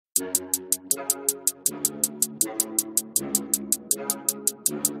All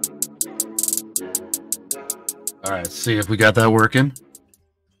right, see if we got that working.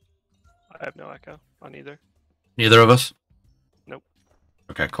 I have no echo on either. Neither of us? Nope.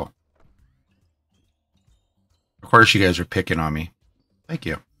 Okay, cool. Of course you guys are picking on me. Thank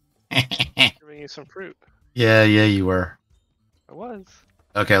you. Giving you some fruit. Yeah, you were. I was.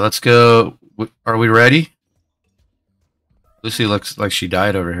 Okay, let's go. Are we ready? Lucy looks like she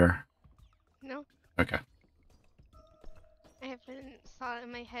died over here. No. Okay. I haven't saw it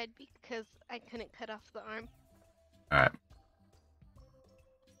in my head because I couldn't cut off the arm. All right. Okay,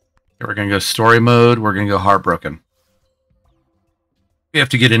 we're going to go story mode. We're going to go heartbroken. We have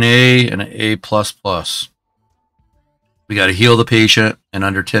to get an A and an A++. We got to heal the patient in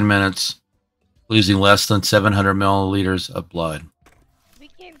under 10 minutes, losing less than 700 milliliters of blood. We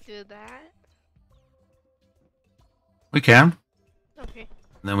can't do that. We can. Okay.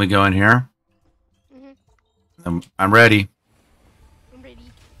 And then we go in here. Mm-hmm. I'm ready. I'm ready.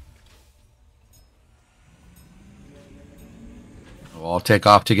 We'll all take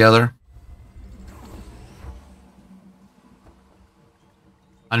off together.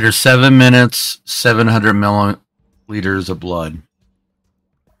 Under 7 minutes, 700 milliliters of blood.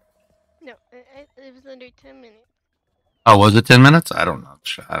 No, it was under 10 minutes. Oh, was it 10 minutes? I don't know.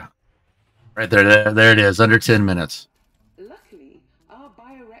 Right there it is. Under 10 minutes. Luckily, our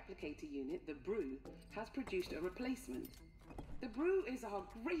bioreplicator unit, the Brew, has produced a replacement. The Brew is our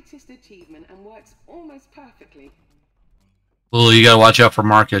greatest achievement and works almost perfectly. Well, you gotta watch out for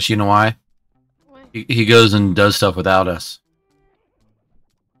Marcus. You know why? What? He goes and does stuff without us.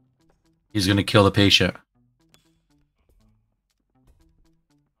 He's gonna kill the patient.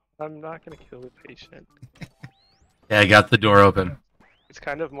 I'm not going to kill the patient. Yeah, I got the door open. It's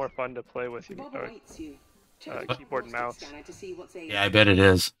kind of more fun to play with you, Bob awaits you. Check the keyboard and mouse. scanner to see what's Yeah, I bet it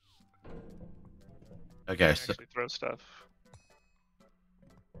is. Okay, so Actually throw stuff.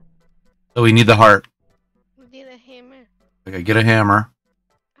 we need the heart. We need a hammer. Okay, get a hammer.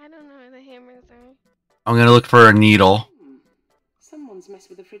 I don't know where the hammers are. I'm gonna look for a needle. Someone's messed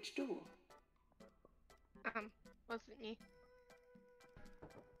with the fridge door. Wasn't me.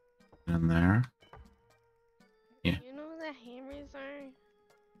 In there. Yeah. You know where the hammers are?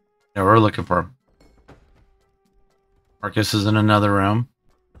 Yeah, we're looking for him. Marcus is in another room.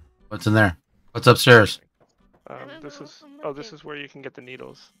 What's in there? What's upstairs? This know, is I'm this looking. is where you can get the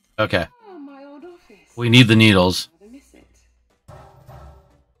needles. Okay. Oh, my old office. We need the needles. I miss it.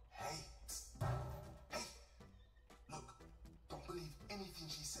 Hey, look, don't believe anything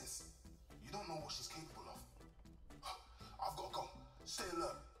she says. You don't know what she's capable of. I've got to go. Stay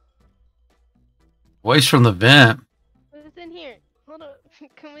alert. Voice from the vent. What's in here? Hold up.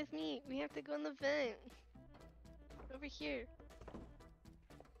 Come with me. We have to go in the vent. Over here.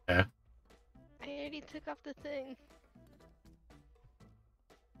 Okay. I already took off the thing.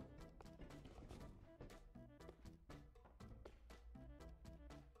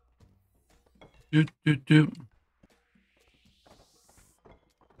 Doot.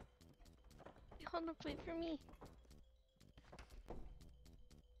 Hold up, wait for me.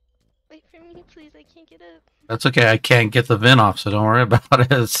 Wait for me, please. I can't get up. That's okay. I can't get the vent off, so don't worry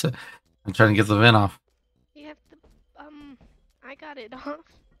about it. I'm trying to get the vent off. You have to. I got it off.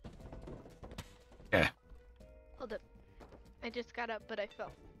 Okay. Hold up. I just got up, but I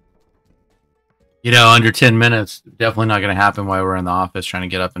fell. You know, under 10 minutes, definitely not going to happen while we're in the office trying to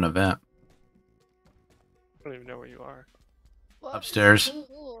get up in a vent. I don't even know where you are. Well, Upstairs.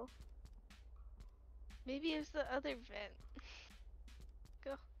 cool. Maybe it's the other vent.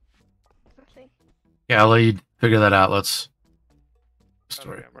 Go. Nothing. Yeah, I'll let you figure that out. Let's...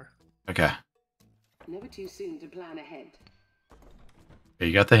 Story hammer. Okay. Never too soon to plan ahead. Okay,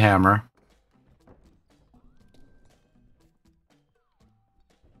 you got the hammer.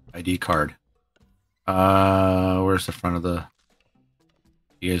 ID card. Where's the front of the...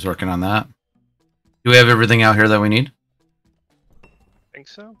 You guys working on that? Do we have everything out here that we need? Think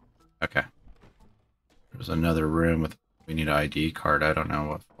so? Okay. There's another room with... We need an ID card. I don't know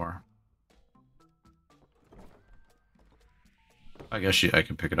what for. I guess I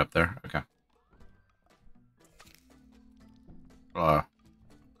can pick it up there. Okay.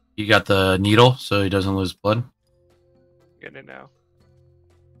 You got the needle so he doesn't lose blood? Getting it now.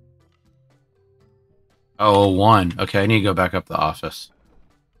 Oh, 01. Okay, I need to go back up the office.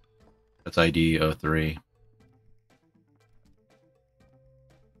 That's ID 03.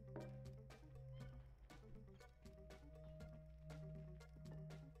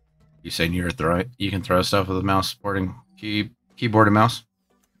 You saying you can throw stuff with a mouse supporting keyboard and mouse?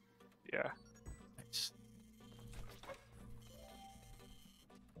 Yeah. Nice.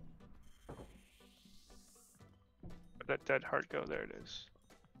 that dead heart go? There it is.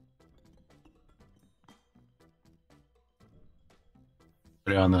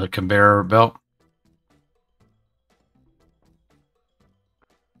 Put it on the conveyor belt.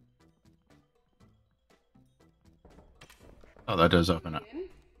 Oh, that does open up.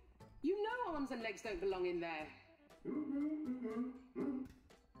 You know arms and legs don't belong in there.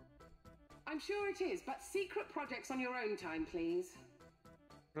 I'm sure it is, but secret projects on your own time, please.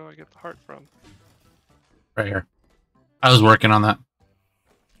 Where do I get the heart from? Right here. I was working on that.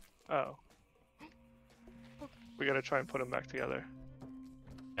 Oh. We gotta try and put them back together.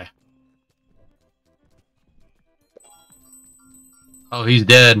 Okay. Oh, he's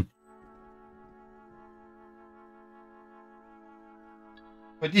dead.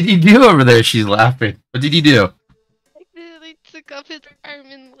 What did he do over there? She's laughing. What did he do? I literally took off his arm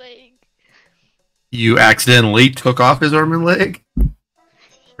and leg. You accidentally took off his arm and leg?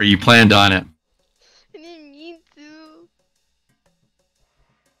 Or you planned on it? I didn't mean to.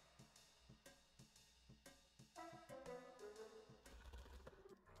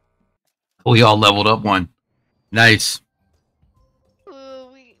 We all leveled up one. Nice. Ooh,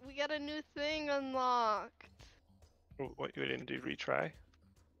 we got a new thing unlocked. What, you didn't do retry?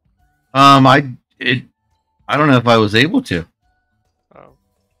 I don't know if I was able to. Oh.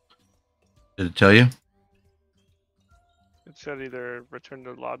 Did it tell you? It said either return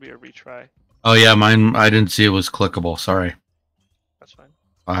to the lobby or retry. Oh yeah, mine. I didn't see it was clickable. Sorry. That's fine.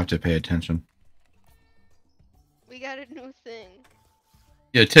 I'll have to pay attention. We got a new thing.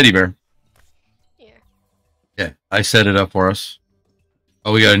 Yeah, teddy bear. Yeah. Yeah, I set it up for us.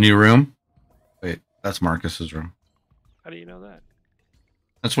 Oh, we got a new room. Wait, that's Marcus's room. How do you know that?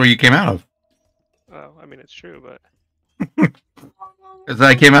 That's where you came out of. Oh, I mean, it's true, but... Because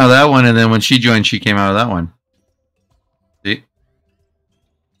I came out of that one, and then when she joined, she came out of that one. See?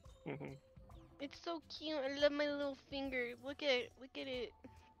 Mm-hmm. It's so cute. I love my little finger. Look at it.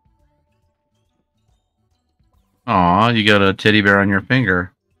 Aw, you got a teddy bear on your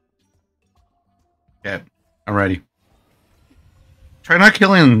finger. Okay, I'm ready. Try not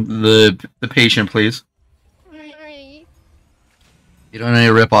killing the patient, please. Alright. You don't need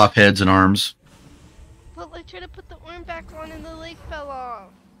to rip off heads and arms. But I tried to put the arm back on and the leg fell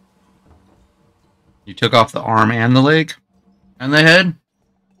off. You took off the arm and the leg? And the head?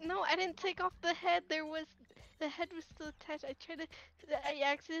 No, I didn't take off the head. The head was still attached. I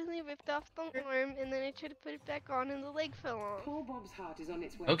accidentally ripped off the arm and then I tried to put it back on and the leg fell off. Poor Bob's heart is on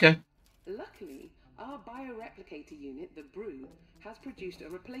its way. Okay. Luckily, our bioreplicator unit, the Brew, has produced a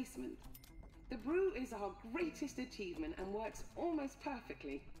replacement. The Brew is our greatest achievement and works almost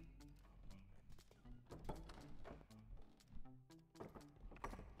perfectly.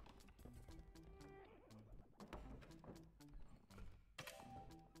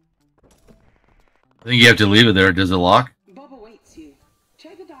 I think you have to leave it there. Does it lock? Bob awaits you.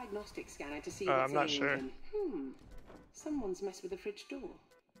 Check the diagnostic scanner to see I'm what's not in sure. them. Someone's messed with the fridge door.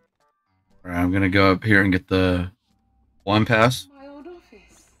 Alright, I'm gonna go up here and get the one pass. My old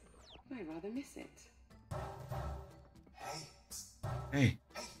office. I rather miss it. Hey, Hey,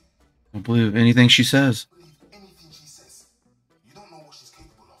 don't believe anything she says. believe anything she says. You don't know what she's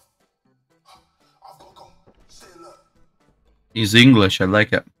capable of. I've got to go. Stay alert. He's English. I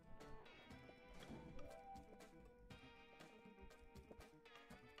like it.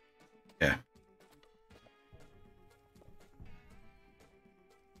 Yeah.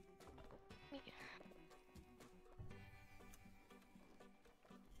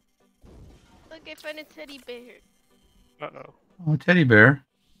 Look, I found a teddy bear. Uh-oh. Oh, teddy bear.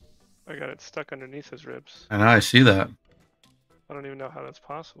 I got it stuck underneath his ribs. I know. I see that. I don't even know how that's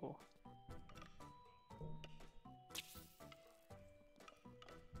possible.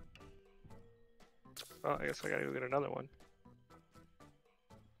 Well, I guess I gotta go get another one.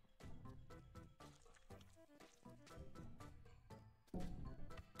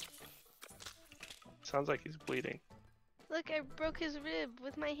 Sounds like he's bleeding. Look, I broke his rib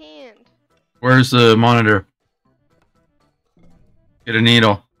with my hand. Where's the monitor? Get a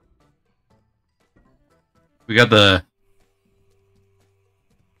needle. We got the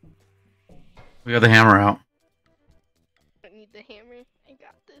hammer out. I don't need the hammer. I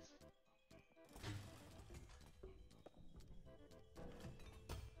got this.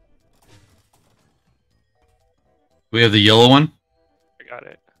 We have the yellow one. I got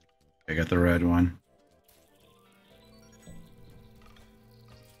it. I got the red one.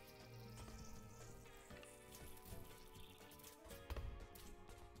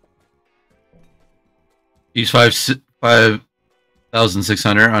 He's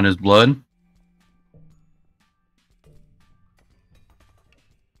 5,600 on his blood.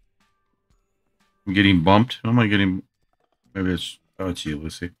 I'm getting bumped. How am I getting? Maybe it's... Oh, it's you,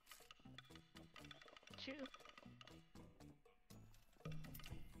 Lucy. True.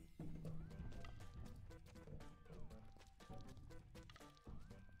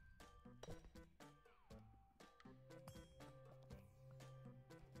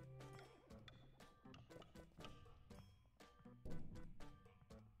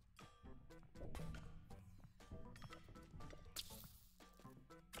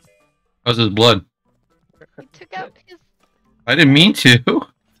 How's his blood? He took out his. I didn't mean to.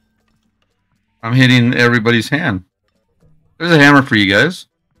 I'm hitting everybody's hand. There's a hammer for you guys.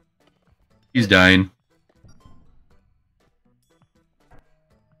 He's dying.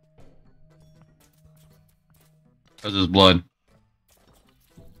 How's his blood?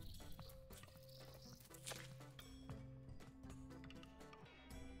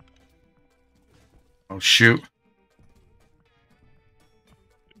 Oh, shoot.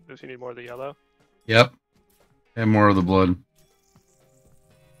 Does he need more of the yellow? Yep. And more of the blood.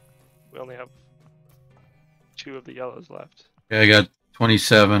 We only have 2 of the yellows left. Yeah, I got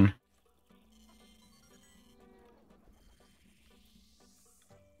 27.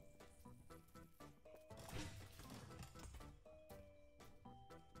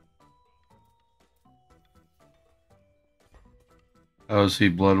 How is he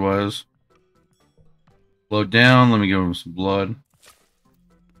blood-wise? Blow down. Let me give him some blood.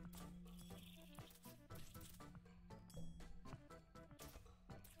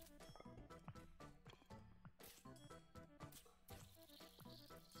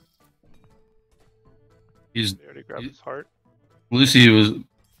 He's We already grabbed his heart. Lucy was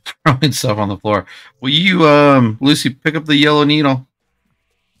throwing stuff on the floor. Will you, Lucy, pick up the yellow needle?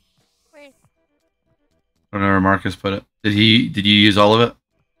 Where? I don't know where Marcus put it. Did you use all of it?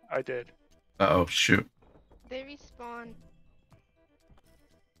 I did. Uh-oh, shoot. They respawn.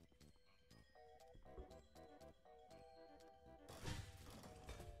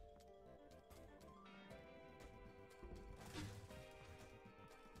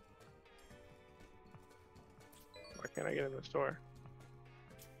 Why can't I get in the store?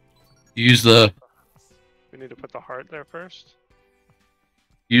 Use the We need to put the heart there first.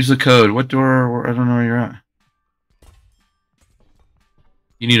 code. What door? I don't know where you're at.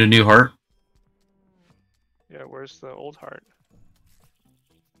 You need a new heart? Yeah, where's the old heart?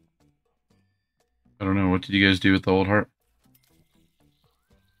 I don't know. What did you guys do with the old heart?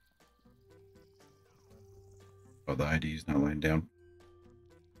 Oh, the ID's not lying down.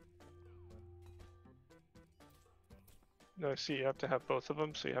 No, see, you have to have both of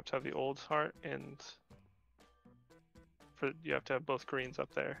them. So you have to have the old heart and you have to have both greens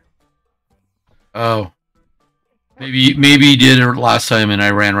up there. Oh. Maybe you did it last time and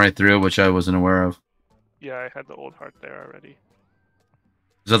I ran right through it, which I wasn't aware of. Yeah, I had the old heart there already.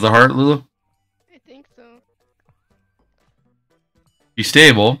 Is that the heart, Lulu? I think so. Be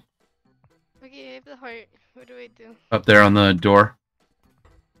stable. Okay, I have the heart. What do I do? Up there on the door.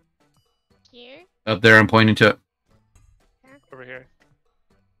 Here? Up there, I'm pointing to it. Over here.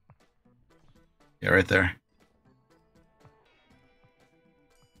 Yeah, right there.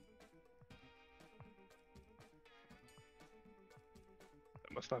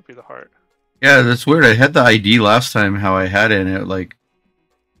 That must not be the heart. Yeah, that's weird. I had the ID last time, how I had it, and it, like,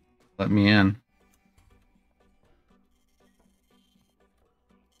 let me in.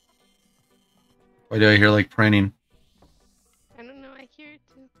 Why do I hear, like, printing? I don't know. I hear it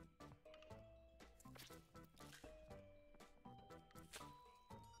too.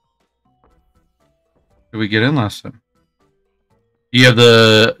 Did we get in last time? You have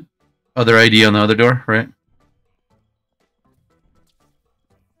the other ID on the other door, right?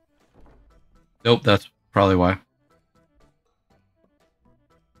 Nope, that's probably why.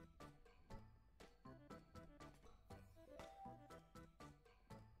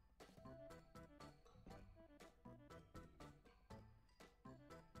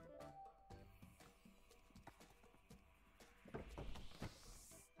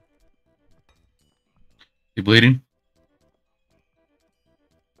 You bleeding?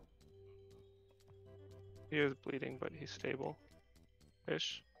 He is bleeding, but he's stable.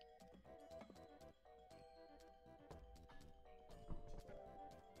 Ish.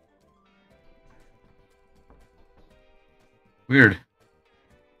 Weird.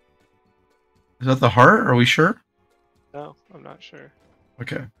 Is that the heart? Are we sure? No, I'm not sure.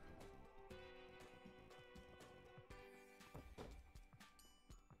 Okay.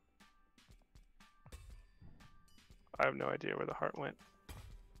 I have no idea where the heart went.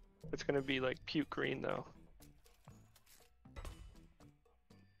 It's gonna be like puke green though.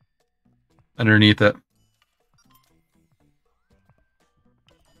 Underneath it.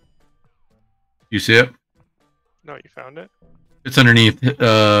 You see it? No, you found it? It's underneath.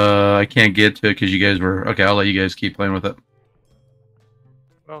 I can't get to it because you guys were... Okay, I'll let you guys keep playing with it.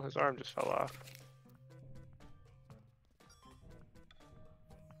 Well, his arm just fell off.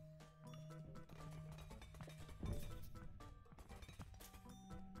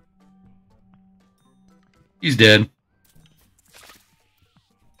 He's dead.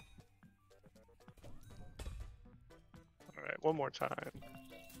 Alright, one more time.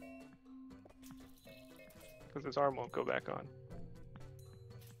 Because his arm won't go back on.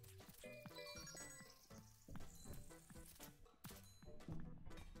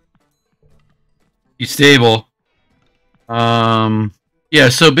 He's stable. Yeah,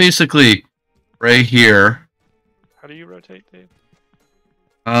 so basically, right here, How do you rotate, Dave?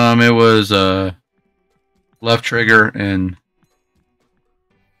 it was left trigger and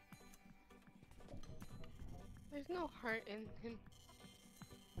There's no heart in him.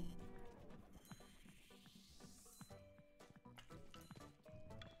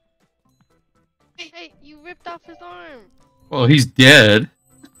 Hey, you ripped off his arm. well, he's dead.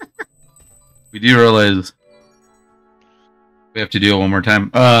 We do realize we have to do it one more time.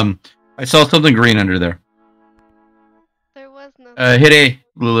 I saw something green under there. There was nothing. Hit A,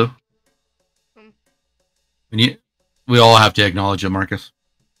 Lulu. Hmm. We all have to acknowledge it, Marcus.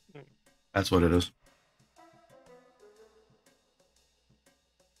 That's what it is.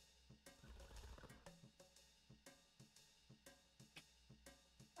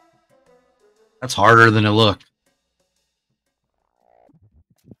 That's harder than it looked.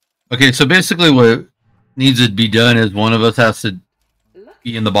 Okay, so basically what needs to be done is one of us has to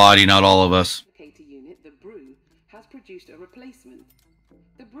be in the body, not all of us. Unit, the brew, has produced a replacement.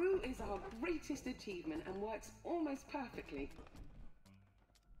 The brew is our greatest achievement and works almost perfectly.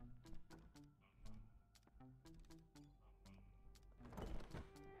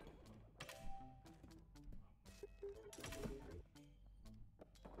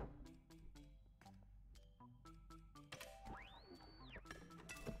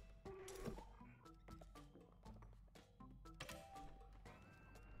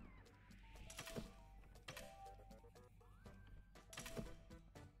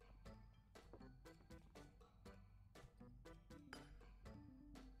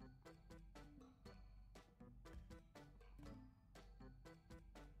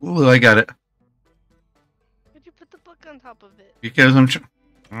 Ooh, I got it. Why'd you put the book on top of it? Because I'm...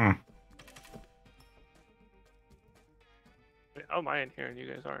 Wait, how am I in here and you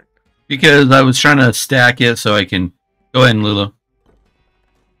guys aren't? Because I was trying to stack it so I can... Go ahead, Lulu.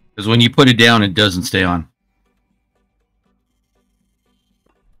 Because when you put it down, it doesn't stay on.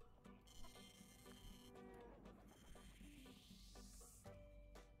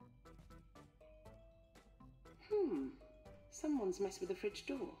 Someone's messed with the fridge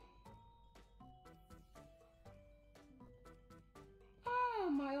door. Ah,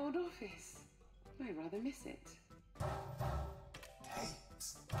 my old office. I rather miss it. Hey,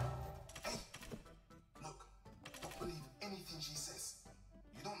 hey, look, don't believe anything she says.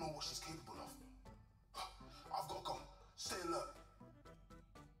 You don't know what she's capable of. I've got to go. Stay alert.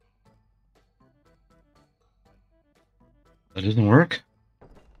 That doesn't work?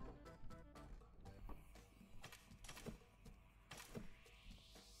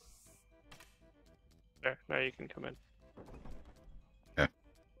 There, now you can come in. Okay.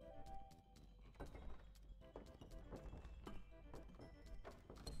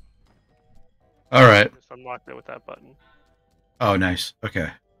 Alright. Just unlocked it with that button. Oh, nice. Okay.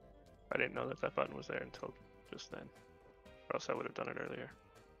 I didn't know that that button was there until just then. Or else I would have done it earlier.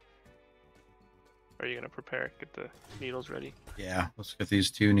 Are you going to prepare? Get the needles ready? Yeah, let's get these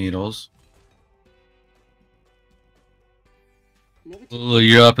 2 needles. Lulu,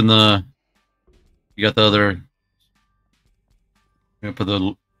 you're up in the... You got the other... I'm gonna put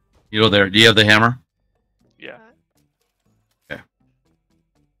the needle there. Do you have the hammer? Yeah. Okay.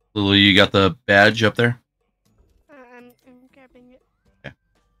 Lulu, you got the badge up there? I'm grabbing it. Okay.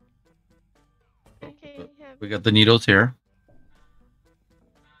 Okay, yeah. We got the needles here.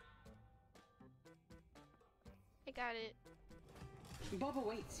 I got it. Bob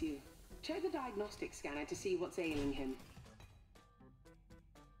awaits you. Check the diagnostic scanner to see what's ailing him.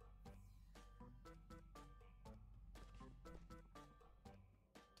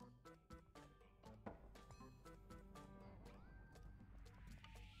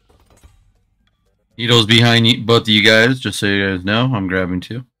 Needles behind you, both of you guys, just so you guys know. I'm grabbing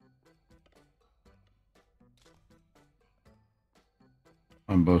 2.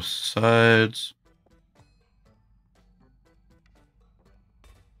 On both sides.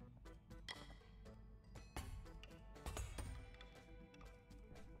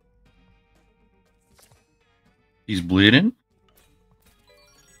 He's bleeding.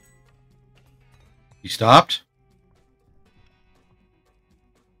 He stopped.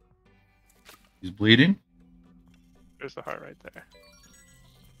 He's bleeding. There's the heart right there.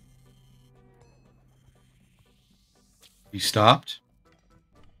 He stopped.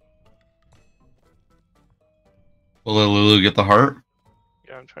 Will Lulu get the heart?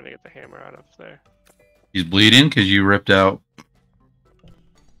 Yeah, I'm trying to get the hammer out of there. He's bleeding because you ripped out.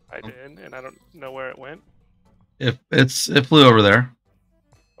 I did, and I don't know where it went. It flew over there.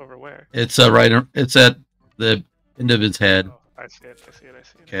 Over where? It's right. It's at the end of his head. Oh, I see it. I see it. I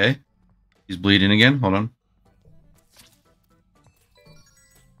see it. Okay. He's bleeding again. Hold on.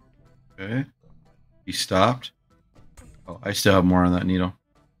 Okay. He stopped. Oh, I still have more on that needle.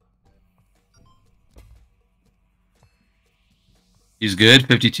 He's good.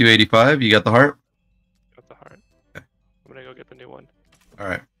 5285. You got the heart? Got the heart. Okay. I'm gonna go get the new one. All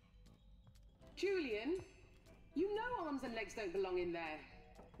right. Julian, you know arms and legs don't belong in there.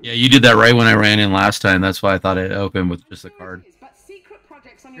 Yeah, you did that right when I ran in last time. That's why I thought it opened with just a card. But secret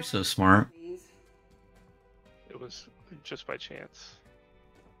projects on You're your so smart. It was just by chance.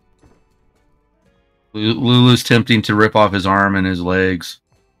 Lulu's tempting to rip off his arm and his legs.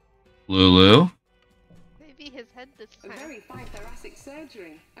 Lulu? Maybe his head this A time. very fine thoracic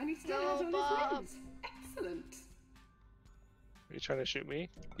surgery, and he still No, has all Bob. his limbs. Excellent. Are you trying to shoot me?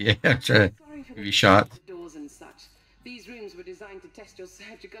 Yeah, try to Sorry for give the you shot. doors and such. These rooms were designed to test your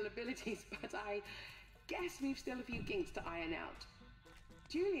surgical abilities, but I guess we've still a few kinks to iron out.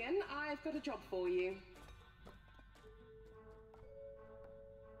 Julian, I've got a job for you.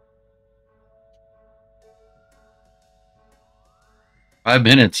 Five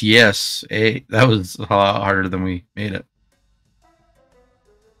minutes, yes. Eight. That was a lot harder than we made it.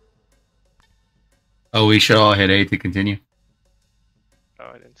 Oh, we should all hit 8 to continue.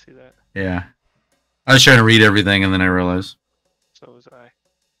 Oh, I didn't see that. Yeah. I was trying to read everything and then I realized. So was I.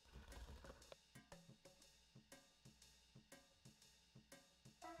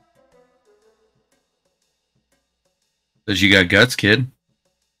 Because you got guts, kid.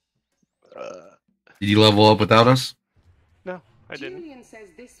 Did you level up without us? No, I didn't. Julian says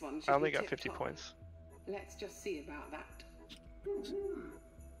this one should I only be got 50 tip-top. points. Let's just see about that.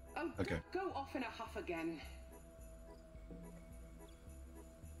 Oh, Okay. Go off in a huff again.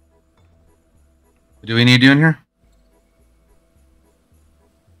 What do we need to do in here?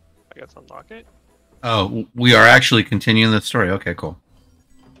 I got to unlock it. Oh, we are actually continuing the story. Okay, cool.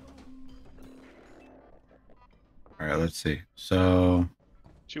 All right, let's see. So,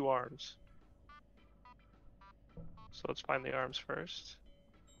 2 arms. So let's find the arms first.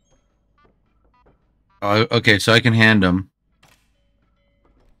 oh, okay, so I can hand them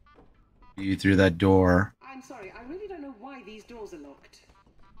you through that door. I'm sorry, I really don't know why these doors are locked.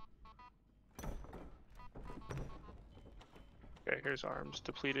 Okay, here's arms.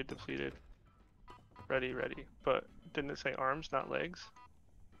 Depleted, depleted. Ready, ready. But didn't it say arms, not legs?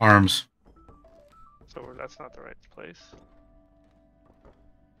 Arms. So that's not the right place.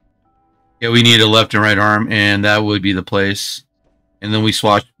 Yeah, we need a left and right arm, and that would be the place. And then we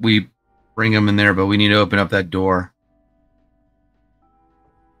swatch. We bring them in there, but we need to open up that door.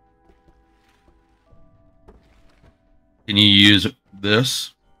 Can you use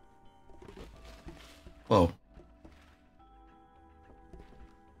this? Whoa.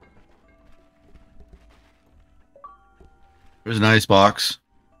 There's an ice box.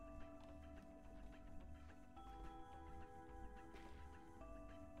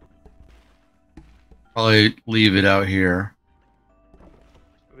 Probably leave it out here.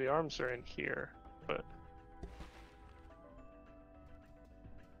 The arms are in here, but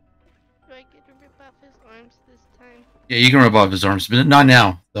Do I get to rip off his arms this time? Yeah, you can rip off his arms, but not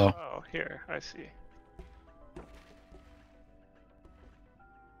now, though. oh, here, I see.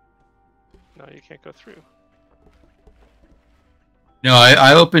 No, you can't go through. No,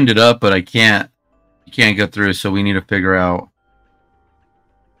 I opened it up, but I can't. You can't go through, so we need to figure out.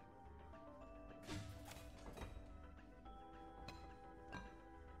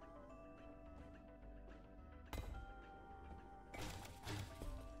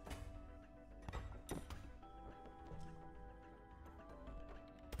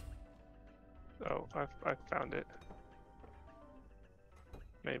 Oh, I found it.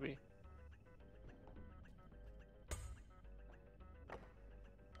 Maybe.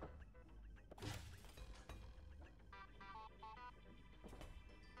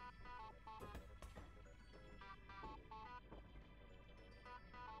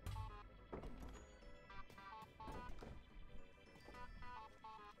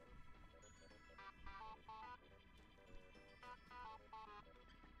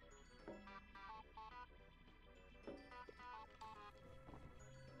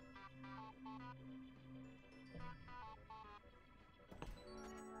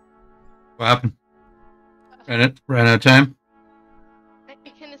 What happened? Ran out of time? I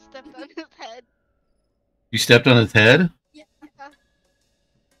kind of stepped on his head. You stepped on his head? Yeah.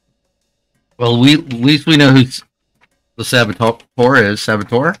 Well, at least we know who the saboteur is.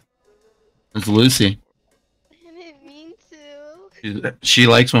 Saboteur? It's Lucy. I didn't mean to. She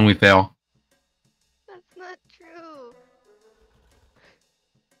likes when we fail. That's not true.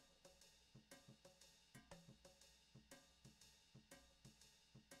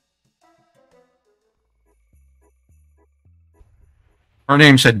 Her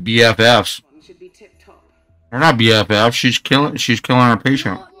name said BFFs. One should be tip-top. We're not BFFs. She's killing our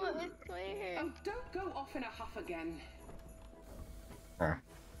patient. Oh, I swear. Oh, don't go off in a huff again.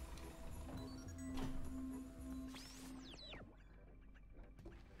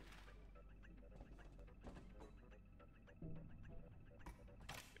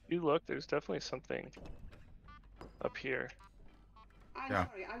 If you look, there's definitely something up here. I'm Yeah.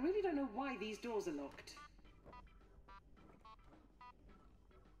 sorry, I really don't know why these doors are locked.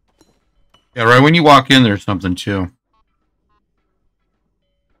 Yeah, right when you walk in, there's something too.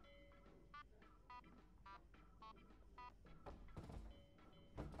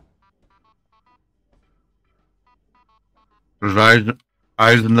 There's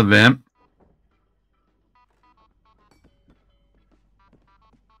eyes in the vent.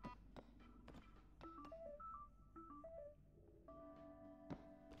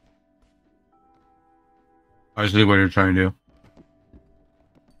 I see what you're trying to do.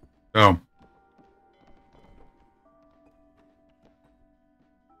 Oh.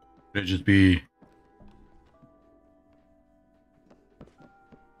 Could it just be...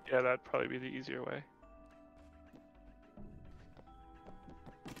 Yeah, that'd probably be the easier way.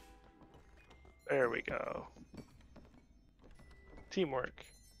 There we go. Teamwork.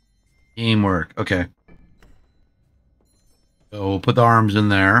 Teamwork. Okay. So we'll put the arms in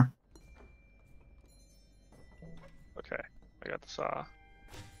there. Okay, I got the saw.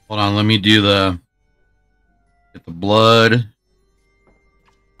 Hold on, let me do get the blood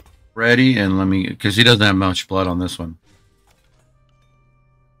ready, and let me, because he doesn't have much blood on this one.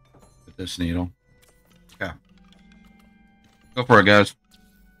 With this needle. Okay. Go for it, guys.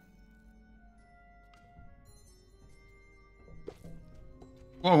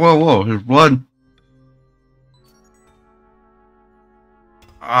 Whoa, whoa, whoa, there's blood.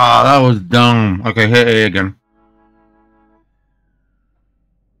 Ah, that was dumb. Okay, hit A again.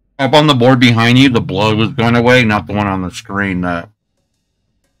 Up on the board behind you, the blood was going away, not the one on the screen.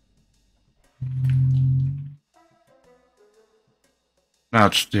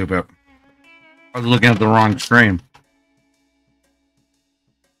 That's stupid. I was looking at the wrong screen.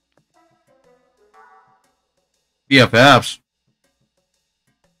 BFFs.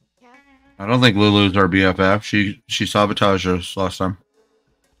 Yeah. I don't think Lulu's our BFF. She sabotaged us last time.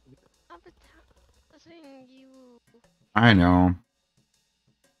 Sabotaging you. I know.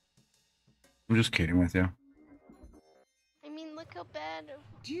 I'm just kidding with you. I mean, look how bad I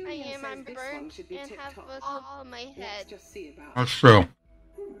Julian am. says I'm this one burnt should be and have tip-top. a saw on my Let's head. just see about That's true.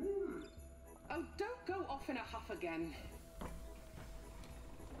 Oh, don't go off in a huff again.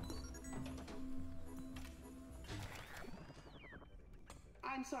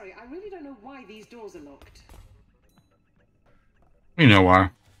 I'm sorry, I really don't know why these doors are locked. You know why.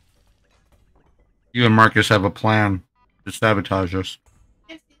 You and Marcus have a plan to sabotage us.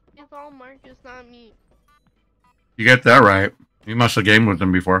 It's all Marcus, not me. You get that right. You must have gamed with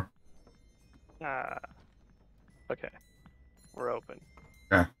them before. Okay. We're open.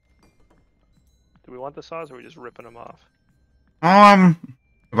 Yeah. Do we want the saws or are we just ripping them off?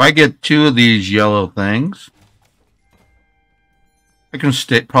 If I get 2 of these yellow things, I can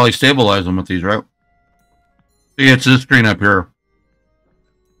probably stabilize them with these, right? See, it's this screen up here.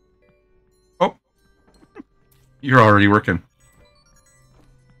 Oh. You're already working.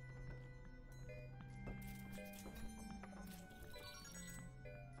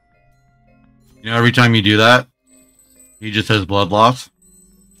 You know, every time you do that, he just has blood loss.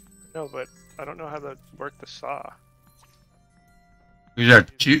 No, but I don't know how to work the saw. He's at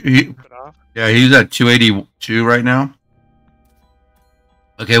Rip it off? yeah, he's at 282 right now.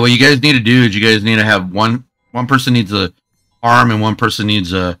 Okay, what you guys need to do is you guys need to have one person needs a arm and one person needs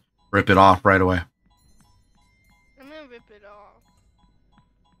to rip it off right away. I'm gonna rip it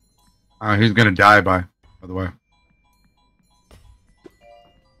off. He's gonna die by the way.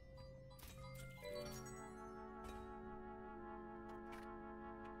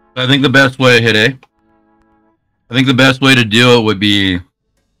 I think the best way to hit A. I think the best way to do it would be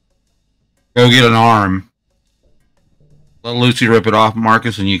go get an arm. Let Lucy rip it off,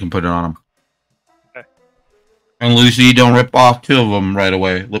 Marcus, and you can put it on him. Okay. And Lucy, don't rip off 2 of them right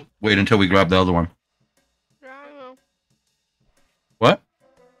away. Wait until we grab the other one. Yeah, I know. What?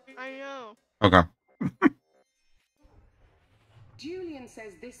 I know. Okay. Julian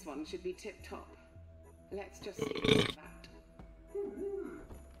says this one should be tip-top. Let's just see about that.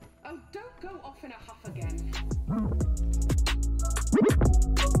 Oh, don't go off in a huff again.